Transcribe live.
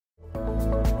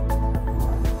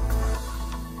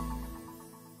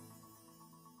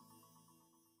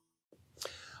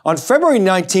On February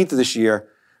 19th of this year,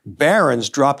 Barron's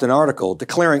dropped an article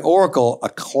declaring Oracle a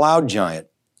cloud giant,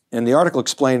 and the article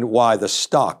explained why the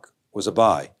stock was a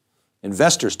buy.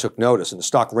 Investors took notice, and the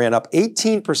stock ran up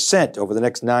 18% over the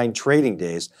next 9 trading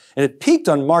days, and it peaked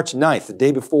on March 9th, the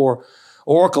day before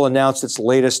Oracle announced its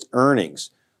latest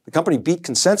earnings. The company beat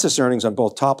consensus earnings on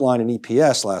both top line and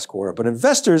EPS last quarter, but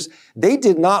investors, they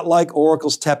did not like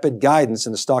Oracle's tepid guidance,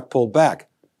 and the stock pulled back.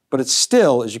 But it's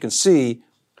still, as you can see,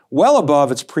 well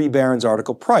above its pre-Barron's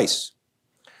article price.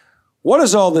 What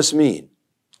does all this mean?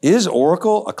 Is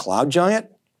Oracle a cloud giant?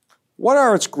 What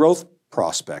are its growth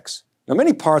prospects? Now,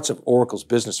 many parts of Oracle's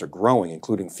business are growing,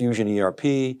 including Fusion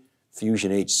ERP,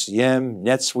 Fusion HCM,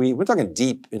 NetSuite. We're talking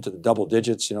deep into the double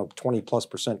digits,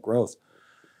 20+% growth.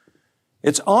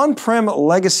 Its on-prem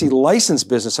legacy license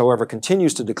business, however,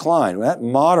 continues to decline. That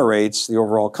moderates the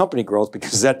overall company growth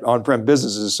because that on-prem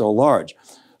business is so large.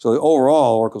 So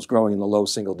overall, Oracle's growing in the low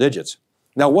single digits.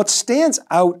 Now, what stands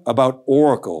out about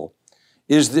Oracle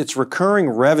is its recurring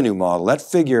revenue model. That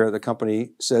figure, the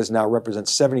company says, now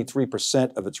represents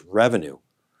 73% of its revenue.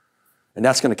 And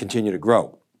that's going to continue to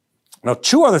grow. Now,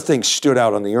 2 other things stood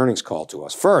out on the earnings call to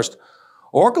us. First,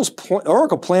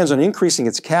 Oracle plans on increasing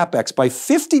its CapEx by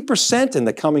 50% in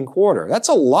the coming quarter. That's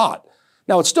a lot.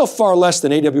 Now, it's still far less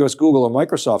than AWS, Google, or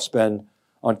Microsoft spend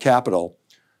on capital,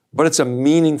 but it's a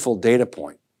meaningful data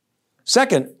point.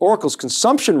 Second, Oracle's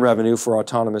consumption revenue for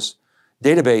autonomous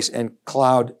database and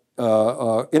cloud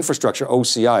infrastructure,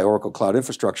 OCI, Oracle Cloud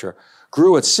Infrastructure,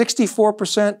 grew at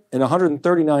 64% and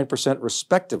 139%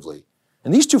 respectively.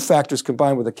 And these 2 factors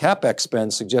combined with the CapEx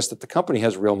spend suggest that the company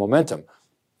has real momentum.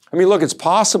 I mean, look, it's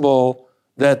possible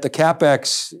that the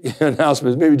CapEx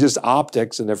announcement is maybe just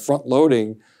optics and they're front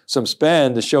loading some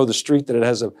spend to show the street that it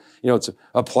has it's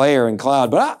a player in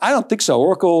cloud, but I don't think so.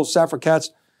 Oracle, Safra Catz,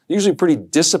 usually pretty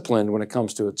disciplined when it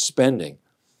comes to its spending.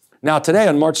 Now today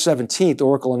on March 17th,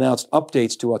 Oracle announced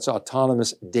updates to its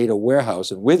autonomous data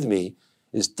warehouse, and with me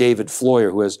is David Floyer,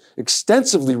 who has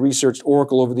extensively researched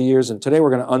Oracle over the years, and today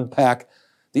we're going to unpack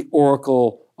the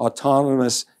Oracle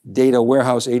Autonomous Data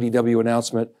Warehouse ADW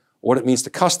announcement, what it means to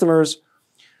customers,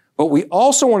 but we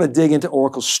also want to dig into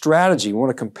Oracle's strategy. We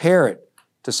want to compare it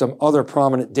to some other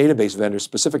prominent database vendors,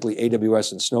 specifically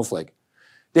AWS and Snowflake.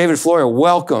 David Floyer,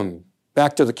 welcome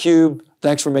back to theCUBE.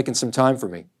 Thanks for making some time for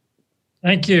me.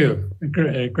 Thank you.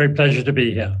 Great pleasure to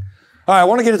be here. All right, I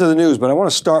want to get into the news, but I want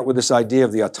to start with this idea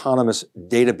of the autonomous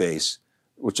database,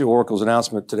 which Oracle's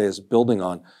announcement today is building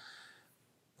on.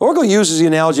 Oracle uses the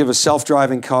analogy of a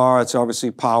self-driving car. It's obviously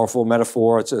a powerful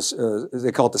metaphor.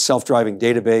 They call it the self-driving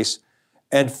database.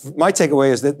 And my takeaway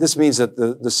is that this means that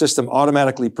the system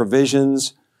automatically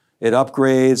provisions, it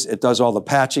upgrades, it does all the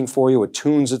patching for you, it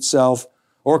tunes itself.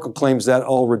 Oracle claims that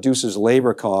all reduces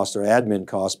labor costs or admin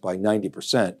costs by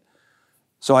 90%.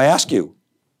 So I ask you,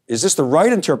 is this the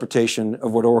right interpretation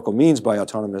of what Oracle means by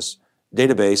autonomous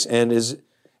database, and is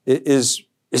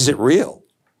it real?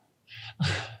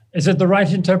 Is it the right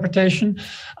interpretation?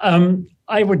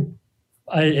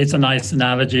 It's a nice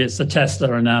analogy. It's a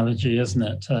Tesla analogy, isn't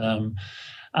it?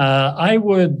 I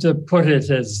would put it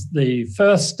as the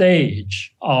first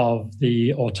stage of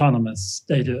the autonomous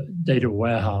data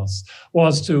warehouse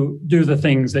was to do the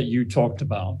things that you talked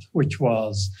about, which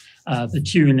was the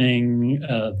tuning,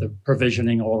 the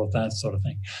provisioning, all of that sort of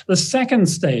thing. The second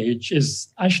stage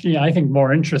is actually, I think,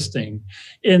 more interesting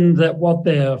in that what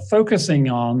they're focusing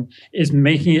on is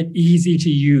making it easy to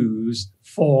use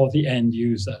for the end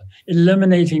user,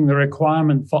 eliminating the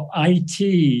requirement for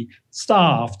IT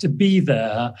staff to be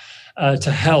there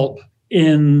to help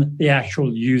in the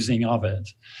actual using of it.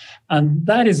 And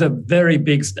that is a very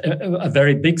big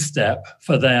step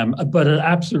for them, but an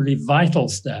absolutely vital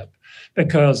step,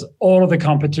 because all of the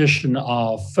competition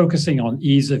are focusing on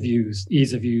ease of use,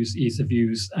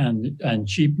 and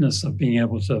cheapness of being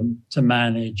able to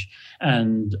manage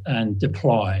and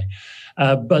deploy.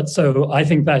 But so I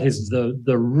think that is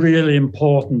the really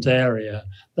important area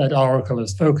that Oracle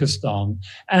is focused on,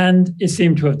 and it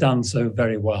seemed to have done so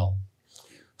very well.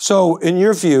 So in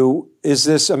your view, is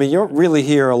this, I mean, you don't really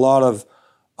hear a lot of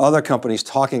other companies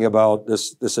talking about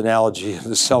this analogy of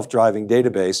the self-driving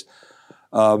database.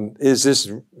 Is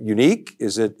this unique?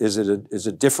 Is it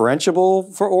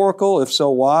differentiable for Oracle? If so,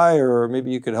 why? Or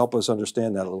maybe you could help us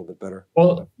understand that a little bit better.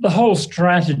 Well, the whole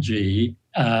strategy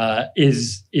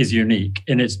is unique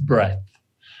in its breadth.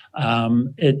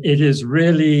 It is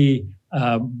really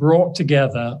brought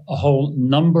together a whole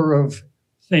number of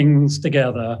things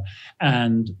together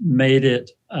and made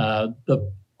it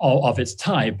of its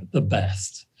type the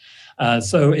best.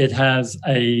 So it has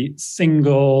a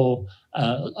single,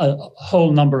 a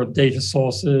whole number of data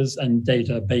sources and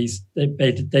database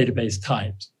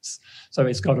types. So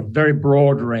it's got a very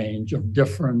broad range of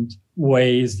different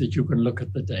ways that you can look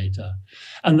at the data.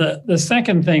 And the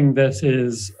second thing that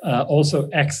is also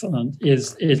excellent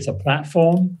is it's a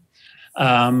platform.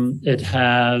 It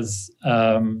has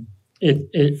it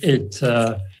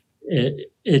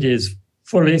is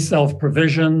fully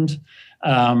self-provisioned,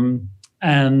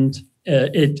 and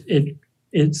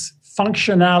its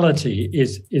functionality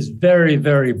is very,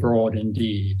 very broad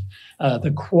indeed.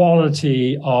 The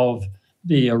quality of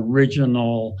the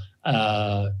original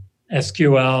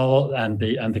SQL and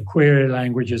the query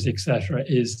languages, etc.,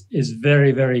 is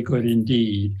very, very good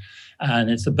indeed.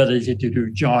 And its ability to do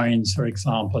joins, for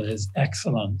example, is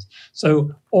excellent.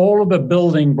 So all of the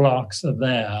building blocks are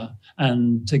there,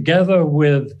 and together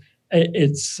with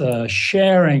its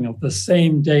sharing of the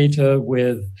same data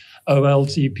with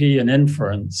OLTP and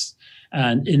inference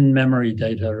and in-memory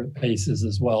databases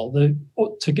as well,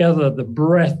 together the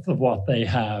breadth of what they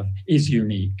have is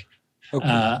unique.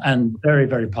 Okay. And very,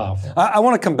 very powerful. I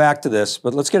want to come back to this,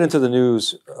 but let's get into the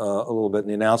news a little bit in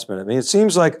the announcement. I mean, it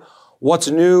seems like what's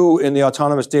new in the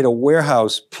autonomous data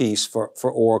warehouse piece for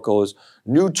Oracle is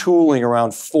new tooling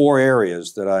around 4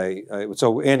 areas that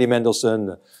so Andy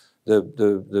Mendelsohn,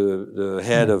 the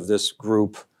head of this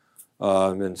group,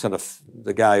 and sort of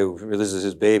the guy who, this is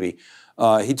his baby,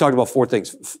 he talked about 4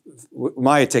 things.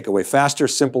 My takeaway: faster,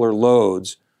 simpler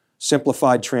loads,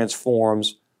 simplified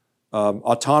transforms,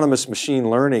 autonomous machine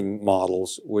learning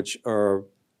models, which are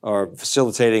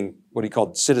facilitating what he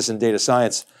called citizen data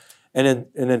science, and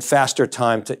then faster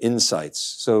time to insights.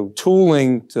 So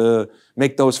tooling to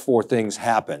make those 4 things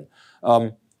happen.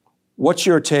 What's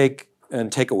your take and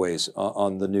takeaways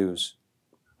on the news?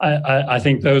 I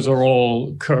think those are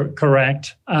all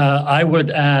correct. I would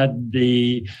add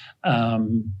the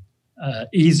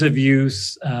ease of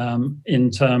use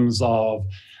in terms of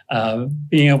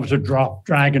being able to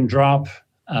drag and drop.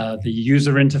 The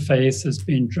user interface has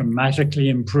been dramatically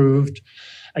improved.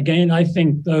 Again, I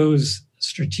think those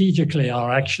strategically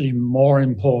are actually more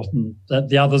important. That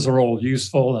the others are all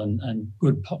useful and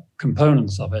good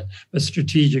components of it, but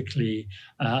strategically,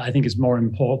 I think is more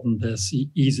important. This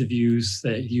ease of use,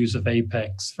 the use of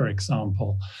Apex, for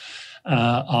example,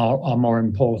 are more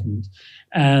important.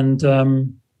 And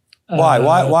why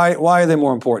are they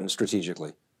more important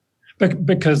strategically?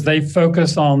 Because they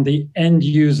focus on the end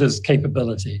user's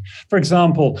capability. For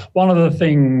example, one of the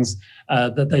things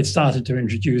that they've started to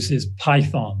introduce is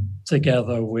Python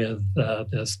together with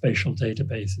the spatial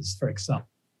databases, for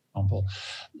example.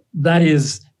 That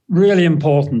is really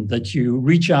important, that you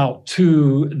reach out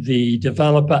to the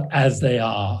developer as they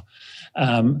are,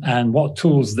 and what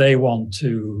tools they want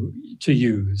to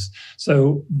use.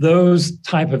 So those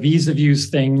type of ease of use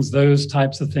things, those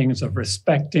types of things of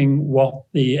respecting what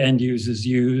the end users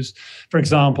use. For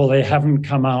example, they haven't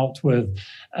come out with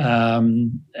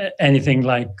anything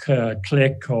like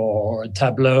Click or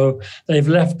Tableau. They've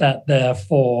left that there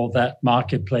for that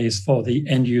marketplace for the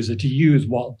end user to use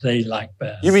what they like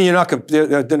best. You mean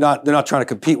they're not trying to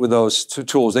compete with those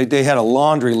tools? They had a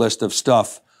laundry list of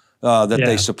stuff that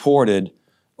they supported,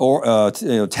 or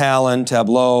Talon,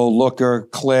 Tableau, Looker,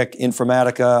 Click,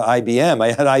 Informatica, IBM.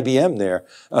 I had IBM there,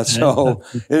 so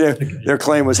their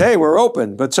claim was, "Hey, we're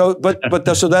open." So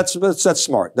that's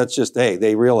smart. That's just, hey,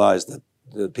 they realize that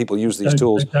people use these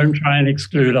tools. Don't try and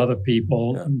exclude other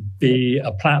people. Yeah. Be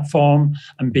a platform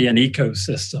and be an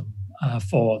ecosystem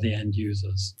for the end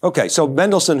users. Okay, so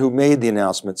Mendelsohn, who made the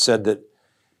announcement, said that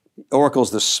Oracle's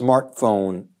the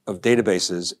smartphone of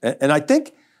databases, and I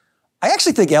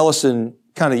actually think Ellison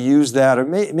kind of used that, or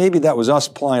maybe that was us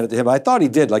applying it to him. I thought he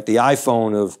did, like the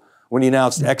iPhone of when he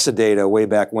announced Exadata way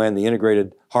back when, the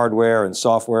integrated hardware and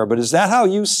software. But is that how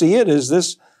you see it?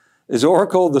 Is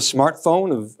Oracle the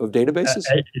smartphone of databases?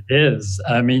 It is.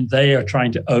 I mean, they are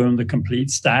trying to own the complete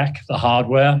stack, the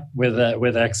hardware with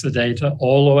Exadata,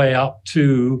 all the way up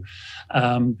to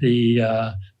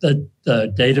the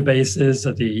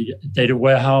databases, the data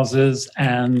warehouses,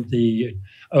 and the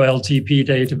OLTP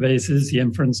databases, the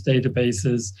inference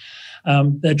databases.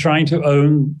 They're trying to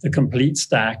own the complete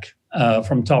stack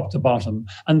from top to bottom.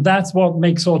 And that's what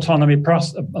makes autonomy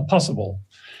possible.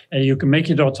 You can make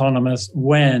it autonomous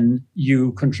when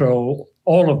you control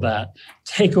all of that,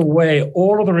 take away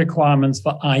all of the requirements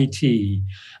for IT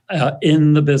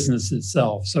in the business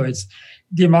itself. So it's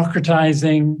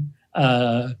democratizing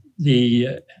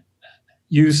the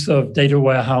use of data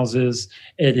warehouses.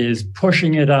 It is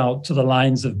pushing it out to the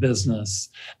lines of business,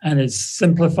 and it's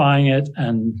simplifying it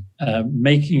and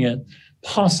making it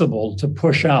possible to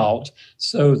push out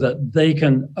so that they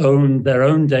can own their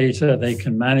own data, they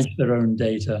can manage their own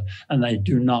data, and they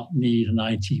do not need an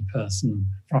IT person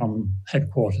from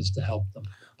headquarters to help them.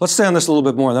 Let's stay on this a little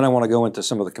bit more, and then I want to go into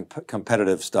some of the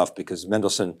competitive stuff because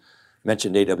Mendelsohn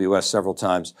mentioned AWS several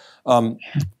times. One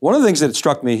of the things that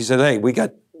struck me, he said, hey,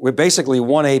 we're basically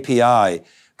one API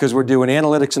because we're doing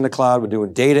analytics in the cloud, we're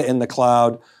doing data in the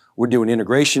cloud, we're doing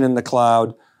integration in the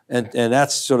cloud, and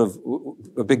that's sort of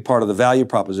a big part of the value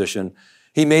proposition.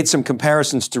 He made some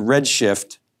comparisons to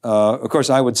Redshift. Of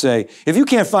course, I would say, if you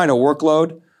can't find a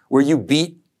workload where you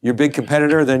beat your big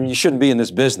competitor, then you shouldn't be in this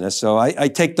business. So I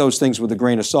take those things with a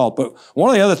grain of salt. But one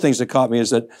of the other things that caught me is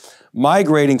that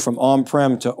migrating from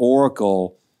on-prem to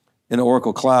Oracle in the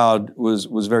Oracle Cloud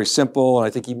was very simple. And I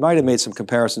think he might have made some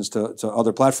comparisons to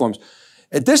other platforms.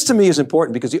 And this to me is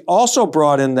important because he also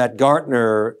brought in that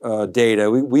Gartner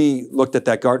data. We looked at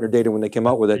that Gartner data when they came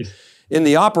out with it. In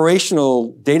the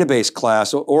operational database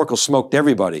class, Oracle smoked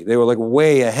everybody. They were like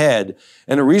way ahead.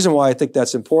 And the reason why I think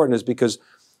that's important is because,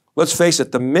 let's face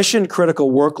it, the mission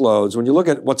critical workloads, when you look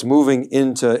at what's moving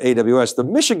into AWS, the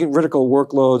mission critical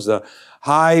workloads, the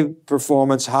high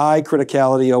performance, high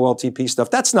criticality OLTP stuff,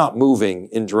 that's not moving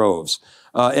in droves.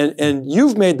 And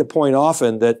you've made the point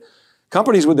often that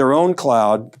companies with their own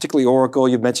cloud, particularly Oracle,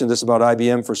 you've mentioned this about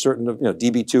IBM for certain,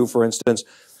 DB2 for instance,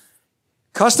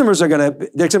 customers there's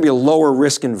going to be a lower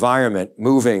risk environment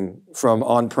moving from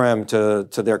on-prem to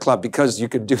their cloud because you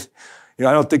could do,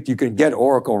 I don't think you can get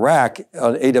Oracle RAC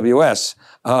on AWS,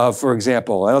 for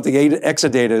example. I don't think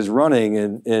Exadata is running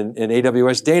in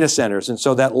AWS data centers. And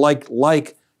so that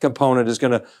like component is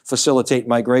going to facilitate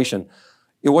migration.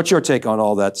 What's your take on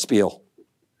all that spiel?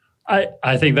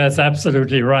 I think that's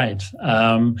absolutely right.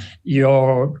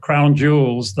 Your crown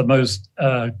jewels, the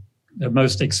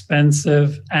most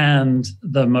expensive and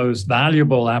the most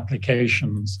valuable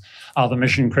applications are the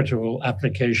mission critical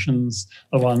applications,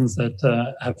 the ones that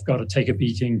have got to take a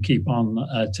beating, keep on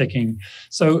ticking.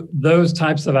 So those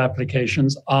types of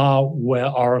applications are where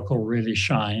Oracle really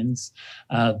shines.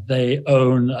 They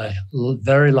own a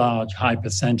very large, high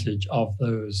percentage of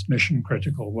those mission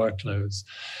critical workloads.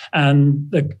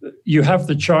 And you have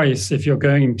the choice, if you're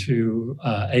going to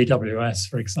AWS,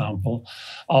 for example,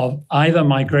 of either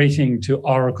migrating to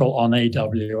Oracle on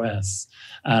AWS,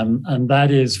 and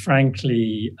that is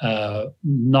frankly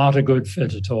not a good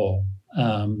fit at all.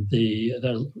 There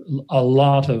are a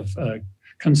lot of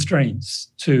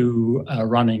constraints to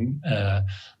running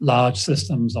large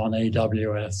systems on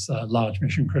AWS, large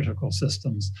mission critical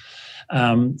systems.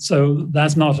 So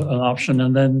that's not an option.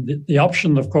 And then the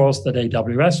option, of course, that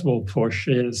AWS will push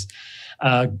is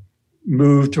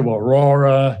move to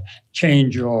Aurora,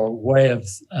 change your way of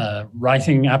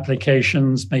writing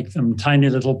applications, make them tiny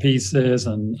little pieces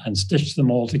and stitch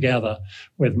them all together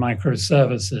with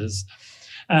microservices.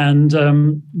 And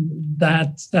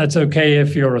that's okay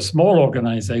if you're a small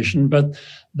organization, but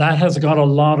that has got a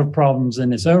lot of problems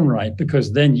in its own right,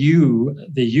 because then you,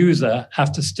 the user,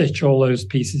 have to stitch all those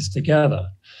pieces together.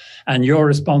 And you're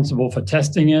responsible for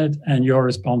testing it, and you're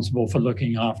responsible for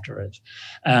looking after it.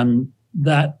 And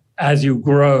that, as you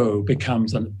grow,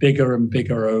 becomes a bigger and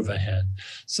bigger overhead.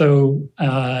 So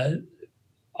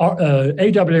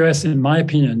AWS, in my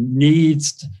opinion,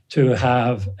 needs to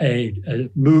have a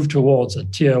move towards a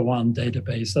tier 1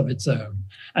 database of its own.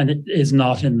 And it is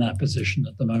not in that position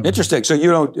at the moment. Interesting. So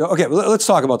okay, let's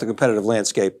talk about the competitive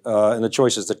landscape and the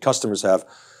choices that customers have.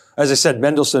 As I said,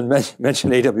 Mendelsohn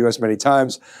mentioned AWS many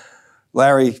times.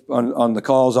 Larry on the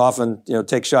calls often,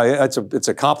 takes shot. It's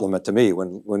a compliment to me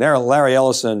when Larry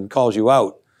Ellison calls you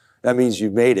out. That means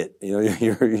you've made it.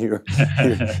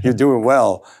 You're doing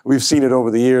well. We've seen it over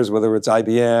the years, whether it's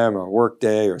IBM or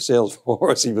Workday or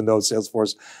Salesforce. Even though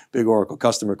Salesforce, big Oracle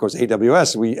customer, of course,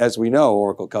 AWS, as we know,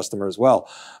 Oracle customer as well.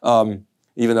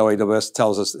 Even though AWS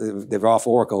tells us they're off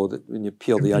Oracle, when you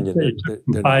peel the onion, it took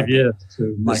 5 years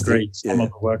to migrate some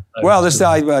of the work. Well,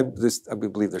 I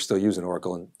believe they're still using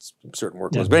Oracle in certain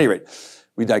workloads. Yeah. But at any rate,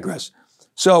 we digress.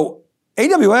 So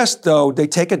AWS, though, they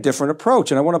take a different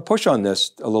approach, and I want to push on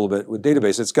this a little bit with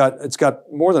database. It's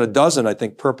got more than a dozen, I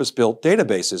think, purpose-built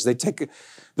databases. They take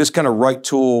this kind of right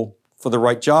tool for the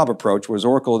right job approach, whereas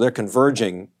Oracle, they're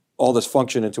converging all this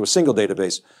function into a single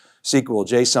database. SQL,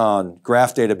 JSON,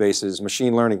 graph databases,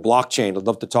 machine learning, blockchain. I'd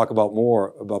love to talk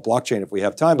more about blockchain if we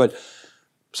have time, but it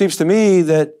seems to me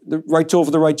that the right tool for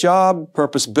the right job,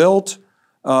 purpose-built,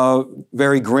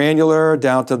 very granular,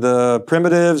 down to the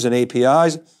primitives and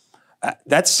APIs.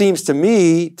 That seems to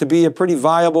me to be a pretty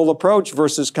viable approach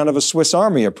versus kind of a Swiss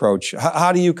Army approach.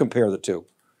 How do you compare the two?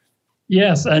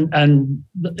 Yes, and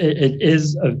it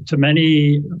is to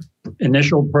many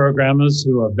initial programmers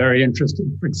who are very interested,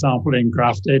 for example, in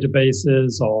graph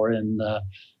databases or in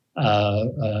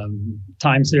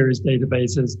time series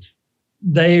databases.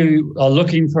 They are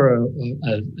looking for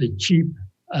a cheap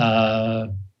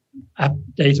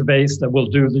database that will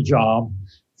do the job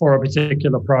for a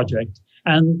particular project.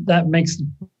 And that makes,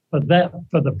 for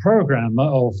the programmer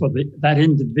or for that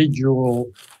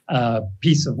individual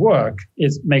piece of work,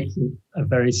 makes it a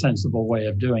very sensible way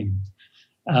of doing it.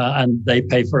 And they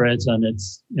pay for it, and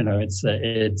it's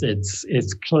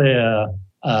clear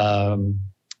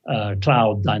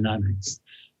cloud dynamics.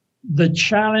 The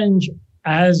challenge,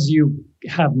 as you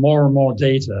have more and more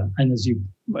data, and as you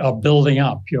are building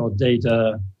up your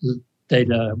data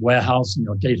warehouse and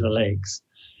your data lakes,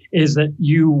 is that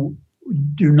you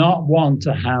do not want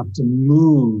to have to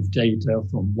move data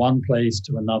from one place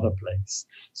to another place.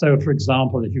 So, for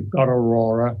example, if you've got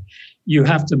Aurora, you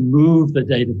have to move the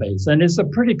database, and it's a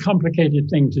pretty complicated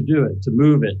thing to do it, to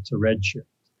move it to Redshift.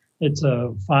 It's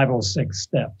 5 or 6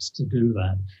 steps to do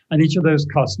that. And each of those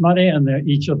costs money, and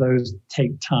each of those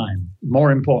take time.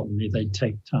 More importantly, they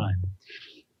take time.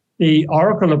 The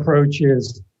Oracle approach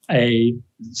is a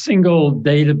single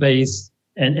database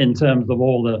in terms of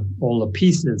all the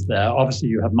pieces there. Obviously,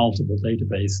 you have multiple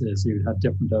databases. You have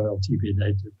different OLTP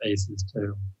databases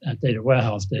to data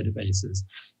warehouse databases.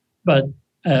 But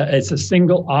it's a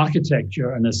single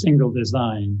architecture and a single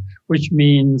design, which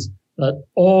means that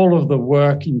all of the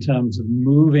work in terms of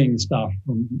moving stuff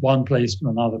from one place to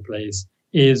another place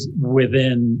is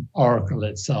within Oracle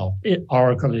itself.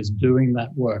 Oracle is doing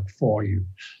that work for you.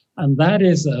 And that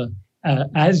is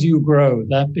as you grow,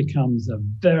 that becomes a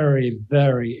very,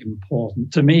 very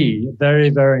important, to me, very,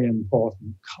 very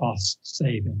important cost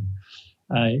saving.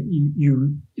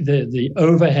 The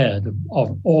overhead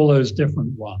of all those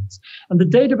different ones. And the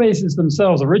databases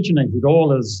themselves originated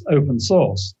all as open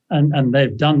source, and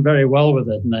they've done very well with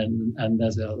it, and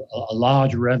there's a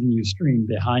large revenue stream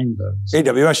behind those.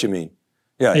 AWS, you mean?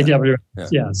 Yeah. AWS, yeah.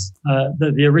 Yes.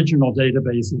 The original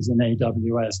databases in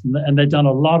AWS, and they've done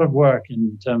a lot of work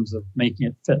in terms of making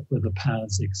it fit with the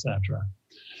PaaS, etc.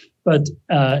 But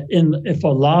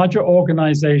for larger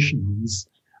organizations,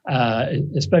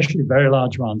 especially very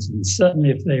large ones, and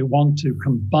certainly if they want to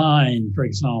combine, for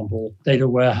example, data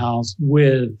warehouse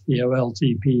with the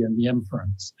OLTP and the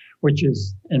inference, which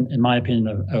is, in my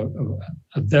opinion,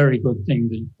 a very good thing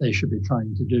that they should be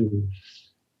trying to do,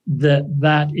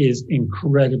 that is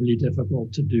incredibly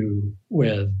difficult to do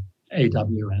with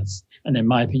AWS. And in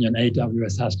my opinion,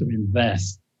 AWS has to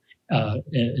invest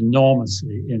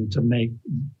enormously to make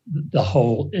the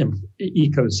whole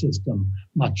ecosystem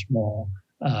much more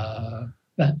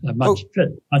much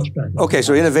better. Okay,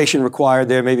 so innovation required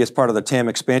there. Maybe it's part of the TAM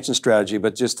expansion strategy.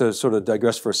 But just to sort of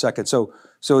digress for a second, so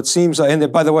it seems,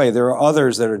 and by the way, there are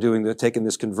others that are taking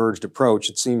this converged approach.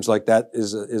 It seems like that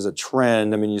is a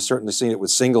trend. I mean, you've certainly seen it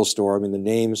with single store. I mean, the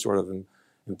name sort of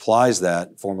implies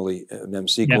that, formerly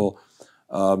MemSQL.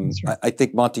 Yeah. Right. I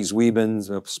think Monty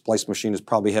Zwieben's Splice Machine is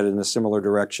probably headed in a similar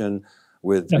direction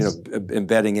with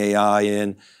embedding AI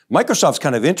in. Microsoft's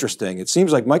kind of interesting. It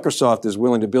seems like Microsoft is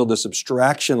willing to build this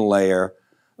abstraction layer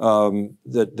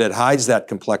that hides that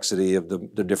complexity of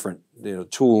the different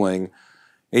tooling.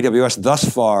 AWS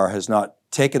thus far has not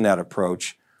taken that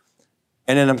approach.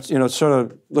 And then I'm sort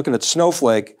of looking at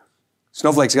Snowflake.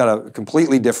 Snowflake's got a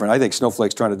completely different, I think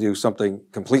Snowflake's trying to do something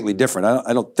completely different.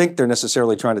 I don't think they're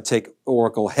necessarily trying to take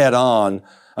Oracle head on.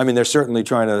 I mean, they're certainly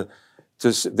trying to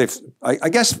I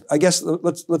guess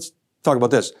let's talk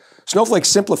about this. Snowflake's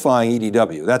simplifying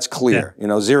EDW. That's clear.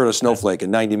 Yeah. Zero to Snowflake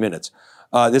in 90 minutes.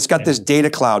 It's got this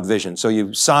data cloud vision. So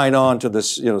you sign on to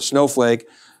this, Snowflake.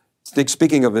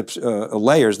 Speaking of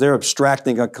layers, they're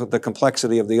abstracting the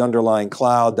complexity of the underlying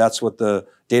cloud. That's what the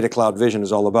data cloud vision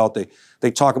is all about. They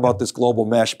talk about this global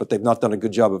mesh, but they've not done a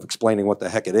good job of explaining what the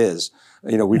heck it is.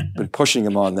 We've been pushing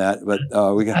them on that, but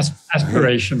we got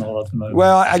aspirational at the moment.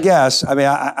 Well, I guess. I mean,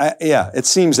 yeah, it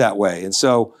seems that way, and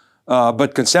so.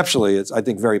 But conceptually, it's, I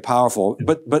think, very powerful.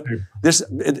 But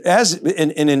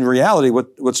in reality,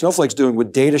 what Snowflake's doing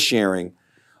with data sharing,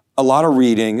 a lot of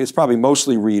reading. It's probably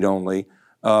mostly read only.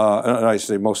 And I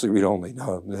say mostly read only.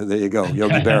 No, there you go,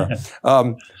 Yogi Berra.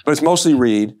 But it's mostly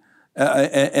read,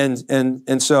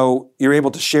 and so you're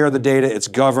able to share the data. It's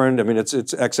governed. I mean,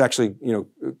 it's actually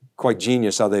quite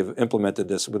genius how they've implemented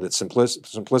this with its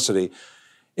simplicity.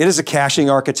 It is a caching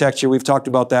architecture. We've talked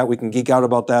about that. We can geek out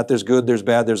about that. There's good, there's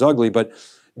bad, there's ugly. But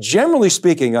generally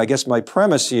speaking, I guess my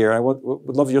premise here, I would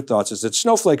love your thoughts, is that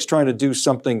Snowflake's trying to do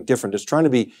something different. It's trying to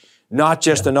be not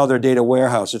just another data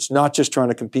warehouse. It's not just trying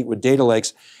to compete with data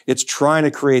lakes. It's trying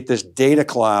to create this data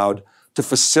cloud to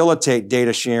facilitate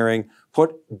data sharing,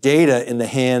 put data in the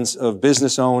hands of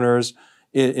business owners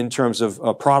in terms of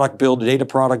data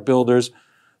product builders.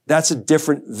 That's a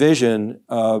different vision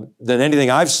than anything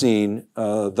I've seen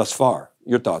thus far.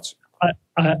 Your thoughts?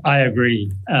 I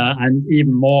agree. And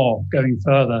even more, going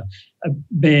further,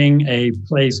 being a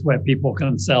place where people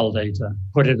can sell data,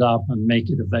 put it up and make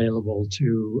it available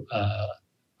to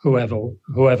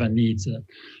whoever needs it.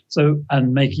 So,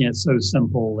 and making it so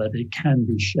simple that it can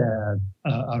be shared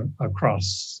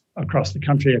across the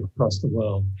country, across the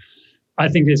world. I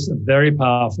think it's a very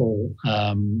powerful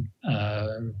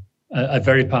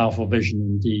vision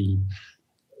indeed.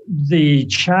 The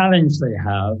challenge they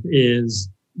have is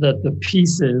that the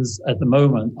pieces at the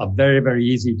moment are very, very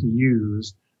easy to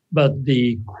use, but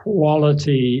the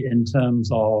quality in terms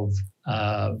of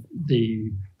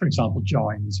for example,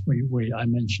 joins. I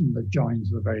mentioned that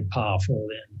joins were very powerful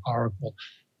in Oracle.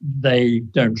 They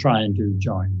don't try and do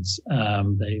joins.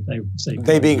 They say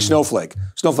they being Snowflake.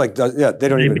 Snowflake does, yeah. They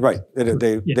don't even right.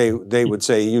 They would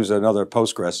say use another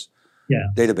Postgres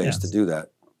database to do that.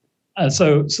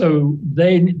 So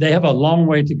they have a long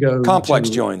way to go. Complex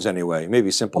joins anyway.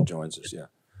 Maybe simple joins is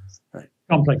right.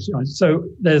 Complex joins. So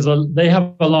they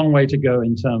have a long way to go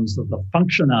in terms of the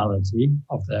functionality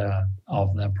of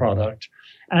their product,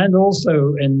 and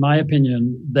also, in my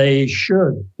opinion, they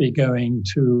should be going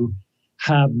to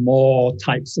have more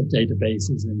types of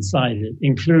databases inside it,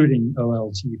 including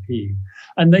OLTP.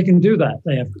 And they can do that.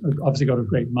 They have obviously got a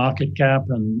great market cap,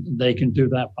 and they can do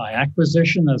that by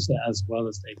acquisition as well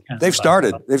as they can. They've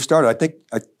started. I think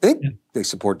they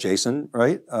support JSON,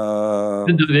 right?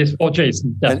 They support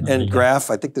JSON, definitely. And Graph.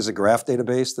 I think there's a Graph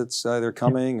database that's either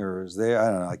coming or is there.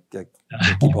 I don't know.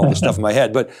 I keep all this stuff in my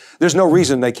head, but there's no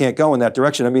reason they can't go in that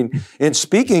direction. I mean, in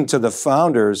speaking to the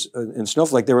founders in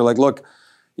Snowflake, they were like, look,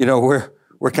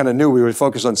 we're kind of new. We would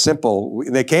focus on simple.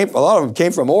 A lot of them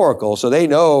came from Oracle, so they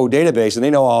know database and they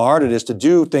know how hard it is to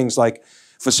do things like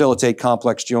facilitate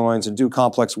complex joins and do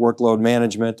complex workload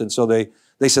management. And so they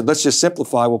said, let's just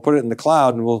simplify. We'll put it in the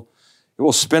cloud and we'll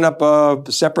spin up a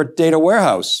separate data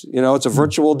warehouse. It's a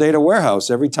virtual data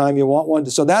warehouse every time you want one.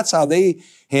 So that's how they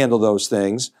handle those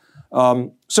things.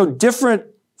 So different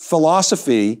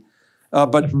philosophy,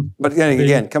 but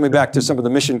again, coming back to some of the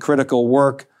mission critical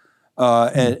work.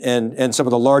 And some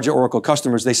of the larger Oracle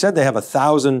customers, they said they have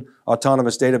 1,000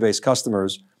 autonomous database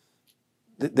customers.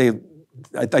 I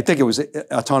think it was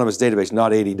autonomous database,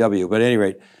 not ADW, but at any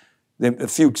rate, a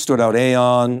few stood out.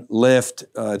 Aon, Lyft,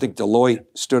 I think Deloitte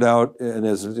stood out, and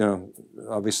there's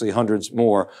obviously hundreds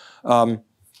more.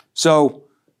 So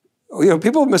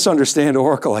people misunderstand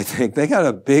Oracle. I think they got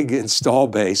a big install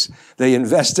base. They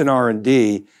invest in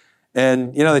R&D,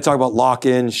 and they talk about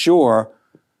lock-in, sure.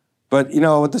 But the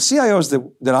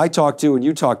CIOs that I talk to and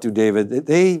you talk to, David,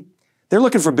 they're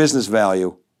looking for business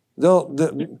value.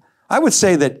 I would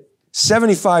say that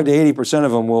 75 to 80%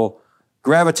 of them will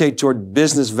gravitate toward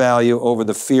business value over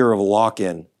the fear of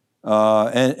lock-in.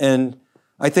 And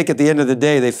I think at the end of the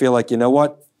day, they feel like, you know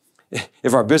what?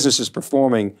 If our business is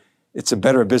performing, it's a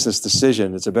better business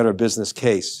decision. It's a better business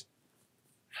case.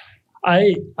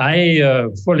 I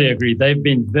fully agree. They've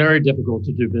been very difficult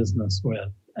to do business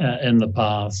with. In the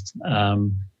past,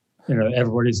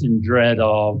 everybody's in dread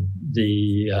of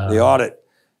the audit,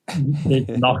 the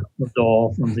knock on the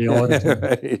door from the auditor,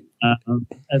 right.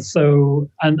 And so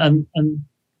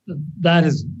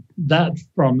that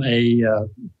from a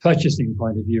purchasing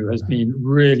point of view has been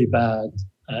really bad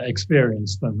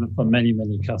experience for many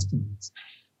customers.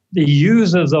 The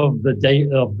users of the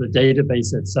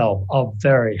database itself are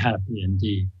very happy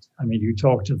indeed. I mean, you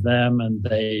talk to them and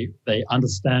they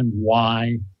understand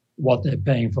what they're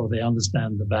paying for. They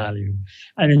understand the value.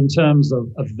 And in terms of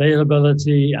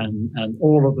availability and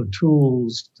all of the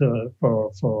tools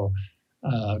for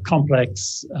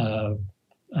complex,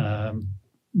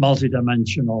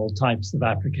 multi-dimensional types of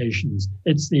applications,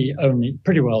 it's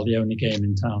pretty well the only game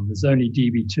in town. There's only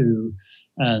DB2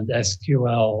 and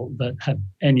SQL that have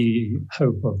any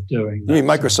hope of doing that. You mean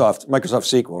Microsoft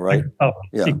SQL, right?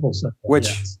 SQL Server,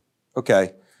 yes.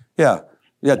 Okay, yeah,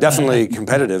 definitely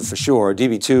competitive for sure.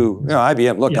 DB2,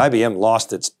 IBM. Look, IBM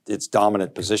lost its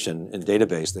dominant position in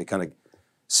database. They kind of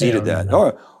ceded that.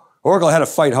 Oracle had to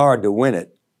fight hard to win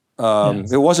it.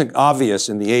 It wasn't obvious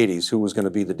in the '80s who was going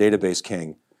to be the database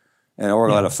king, and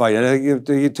Oracle had to fight. And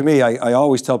to me, I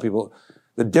always tell people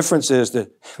the difference is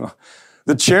that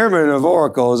the chairman of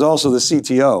Oracle is also the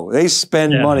CTO. They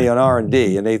spend money on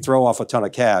R&D and they throw off a ton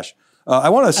of cash. I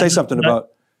want to say something about.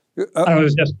 I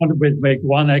was just going to make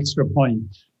one extra point.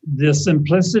 The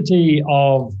simplicity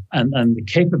of and the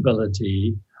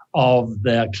capability of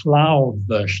their cloud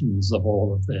versions of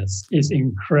all of this is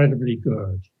incredibly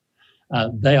good.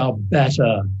 They are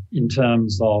better in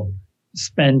terms of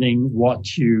spending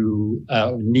what you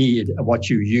need, what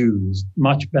you use,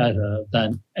 much better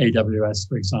than AWS,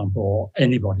 for example, or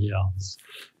anybody else.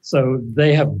 So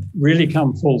they have really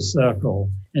come full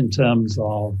circle in terms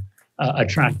of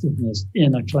attractiveness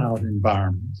in a cloud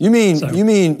environment. You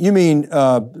mean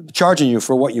charging you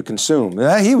for what you consume?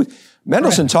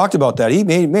 Mendelsohn talked about that. He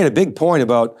made a big point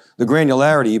about the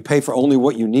granularity. You pay for only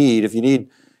what you need. If you need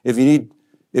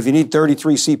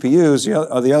 33 CPUs,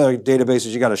 the other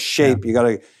databases you got to shape.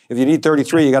 If you need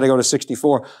 33, you got to go to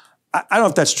 64. I don't know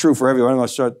if that's true for everyone. I'm not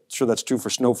sure that's true for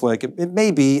Snowflake. It may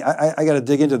be. I got to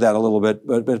dig into that a little bit.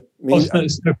 But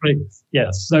Snowflake,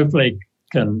 yes, Snowflake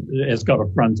has got a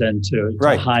front end to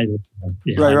hide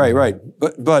it. Right.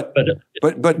 But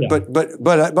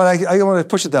I want to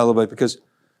push it down a little bit because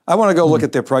I want to go look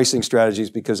at their pricing strategies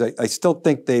because I still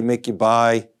think they make you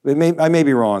buy. I may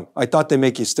be wrong. I thought they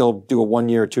make you still do a 1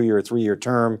 year, 2 year, 3 year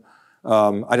term.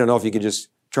 I don't know if you can just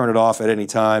turn it off at any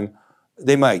time.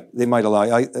 They might allow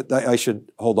you. I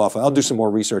should hold off. I'll do some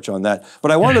more research on that.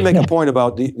 But I wanted to make a point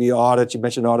about the audits. You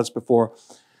mentioned audits before.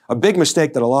 A big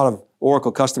mistake that a lot of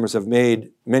Oracle customers have made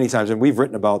many times, and we've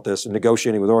written about this in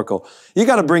negotiating with Oracle. You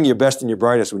got to bring your best and your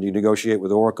brightest when you negotiate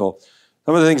with Oracle.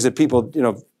 Some of the things that people,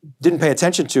 didn't pay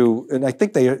attention to, and I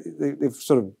think they've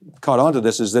sort of caught on to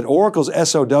this, is that Oracle's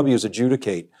SOWs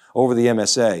adjudicate over the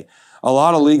MSA. A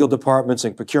lot of legal departments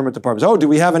and procurement departments, oh, do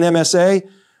we have an MSA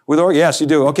with Oracle? Yes, you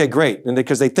do. Okay, great. And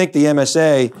because they think the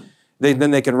MSA,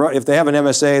 then they can, if they have an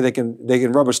MSA, they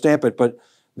can rubber stamp it. But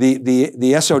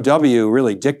the SOW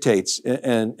really dictates,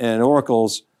 and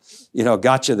Oracle's,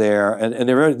 got you there, and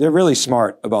they're really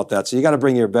smart about that. So you got to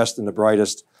bring your best and the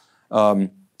brightest.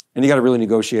 And you got to really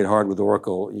negotiate hard with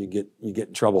Oracle. You get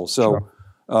in trouble. So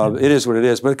it is what it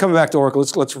is. But coming back to Oracle,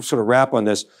 let's sort of wrap on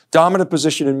this. Dominant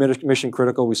position in mission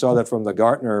critical. We saw that from the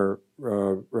Gartner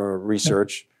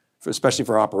research, especially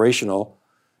for operational.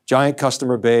 Giant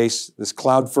customer base, this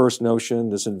cloud first notion,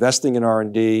 this investing in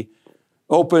R&D.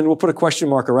 Open, we'll put a question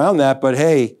mark around that, but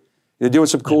hey, they're doing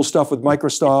some cool stuff with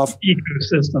Microsoft.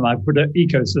 Ecosystem, I put an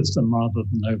ecosystem rather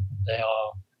than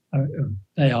open.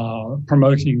 They are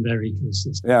promoting their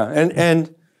ecosystem. Yeah,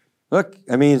 and look,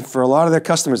 I mean, for a lot of their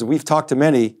customers, and we've talked to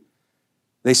many,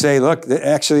 they say, look,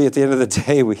 actually at the end of the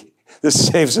day, this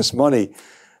saves us money, and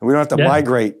we don't have to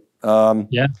migrate. So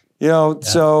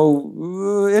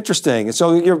interesting. And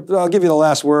so I'll give you the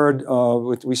last word.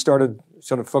 We started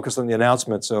sort of focused on the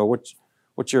announcement. So what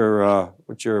do you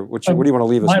want to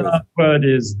leave us with? My last word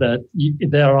is that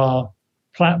there are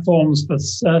platforms for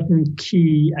certain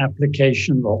key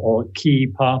applications or key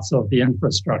parts of the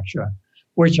infrastructure,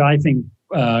 which I think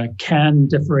can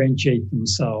differentiate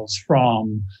themselves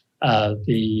from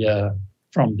the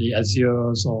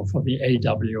Azures or for the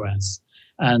AWS.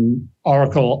 And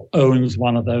Oracle owns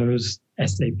one of those.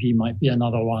 SAP might be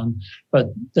another one. But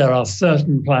there are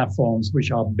certain platforms which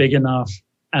are big enough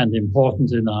and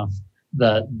important enough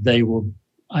that they will,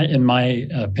 in my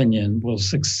opinion, will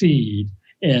succeed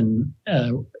in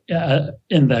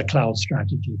their cloud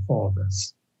strategy for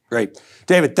this. Great.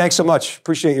 David, thanks so much.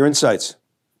 Appreciate your insights.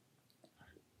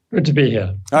 Good to be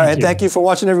here. All right, thank you for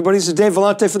watching, everybody. This is Dave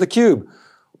Vellante for theCUBE.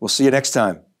 We'll see you next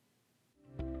time.